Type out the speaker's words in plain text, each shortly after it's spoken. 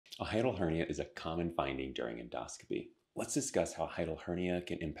A hiatal hernia is a common finding during endoscopy. Let's discuss how hiatal hernia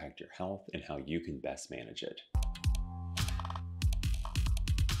can impact your health and how you can best manage it.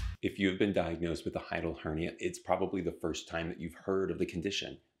 If you have been diagnosed with a hiatal hernia, it's probably the first time that you've heard of the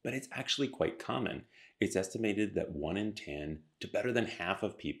condition, but it's actually quite common. It's estimated that 1 in 10 to better than half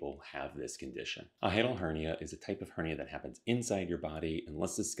of people have this condition. A hiatal hernia is a type of hernia that happens inside your body, and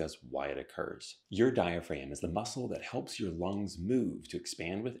let's discuss why it occurs. Your diaphragm is the muscle that helps your lungs move to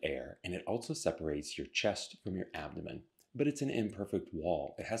expand with air, and it also separates your chest from your abdomen. But it's an imperfect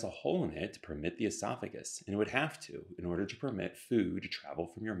wall. It has a hole in it to permit the esophagus, and it would have to in order to permit food to travel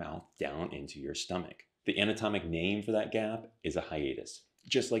from your mouth down into your stomach. The anatomic name for that gap is a hiatus,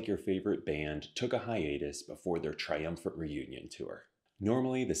 just like your favorite band took a hiatus before their triumphant reunion tour.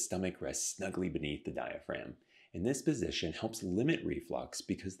 Normally, the stomach rests snugly beneath the diaphragm, and this position helps limit reflux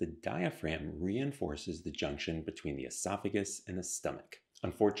because the diaphragm reinforces the junction between the esophagus and the stomach.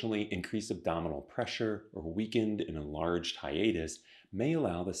 Unfortunately, increased abdominal pressure or weakened and enlarged hiatus may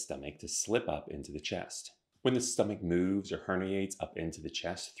allow the stomach to slip up into the chest. When the stomach moves or herniates up into the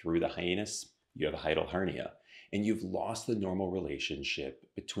chest through the hiatus, you have a hiatal hernia, and you've lost the normal relationship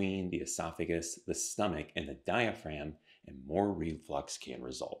between the esophagus, the stomach, and the diaphragm, and more reflux can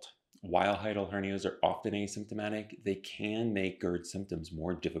result. While hiatal hernias are often asymptomatic, they can make GERD symptoms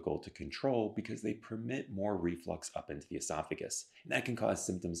more difficult to control because they permit more reflux up into the esophagus. And that can cause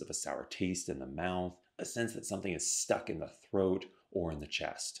symptoms of a sour taste in the mouth, a sense that something is stuck in the throat or in the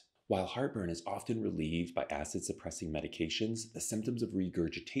chest. While heartburn is often relieved by acid-suppressing medications, the symptoms of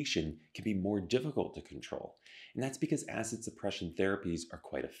regurgitation can be more difficult to control. And that's because acid suppression therapies are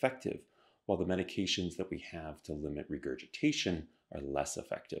quite effective, while the medications that we have to limit regurgitation are less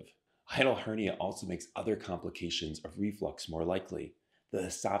effective. Hiatal hernia also makes other complications of reflux more likely. The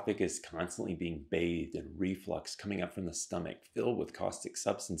esophagus constantly being bathed in reflux coming up from the stomach filled with caustic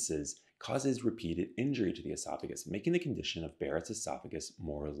substances causes repeated injury to the esophagus, making the condition of Barrett's esophagus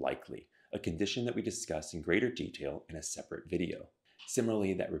more likely, a condition that we discuss in greater detail in a separate video.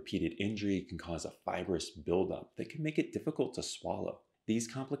 Similarly, that repeated injury can cause a fibrous buildup that can make it difficult to swallow. These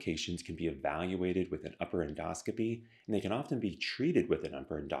complications can be evaluated with an upper endoscopy, and they can often be treated with an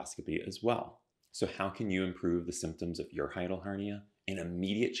upper endoscopy as well. So how can you improve the symptoms of your hiatal hernia? An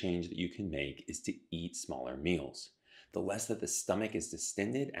immediate change that you can make is to eat smaller meals. The less that the stomach is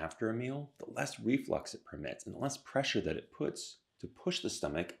distended after a meal, the less reflux it permits and the less pressure that it puts to push the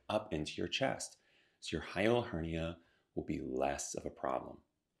stomach up into your chest. So your hiatal hernia will be less of a problem.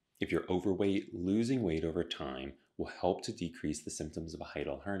 If you're overweight, losing weight over time will help to decrease the symptoms of a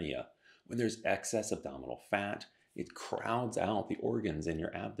hiatal hernia. When there's excess abdominal fat, it crowds out the organs in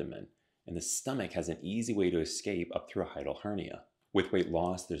your abdomen, and the stomach has an easy way to escape up through a hiatal hernia. With weight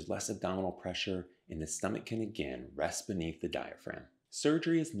loss, there's less abdominal pressure, and the stomach can again rest beneath the diaphragm.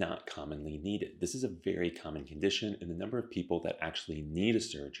 Surgery is not commonly needed. This is a very common condition, and the number of people that actually need a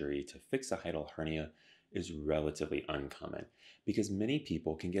surgery to fix a hiatal hernia is relatively uncommon because many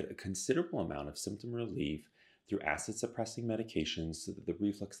people can get a considerable amount of symptom relief through acid-suppressing medications so that the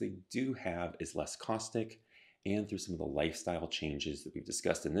reflux they do have is less caustic, and through some of the lifestyle changes that we've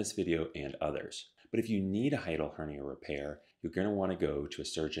discussed in this video and others. But if you need a hiatal hernia repair, you're going to want to go to a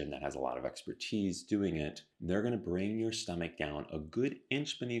surgeon that has a lot of expertise doing it. They're going to bring your stomach down a good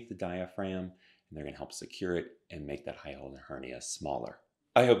inch beneath the diaphragm, and they're going to help secure it and make that hiatal hernia smaller.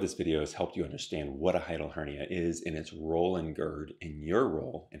 I hope this video has helped you understand what a hiatal hernia is and its role in GERD and your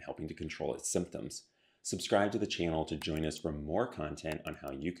role in helping to control its symptoms. Subscribe to the channel to join us for more content on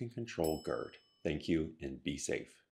how you can control GERD. Thank you and be safe.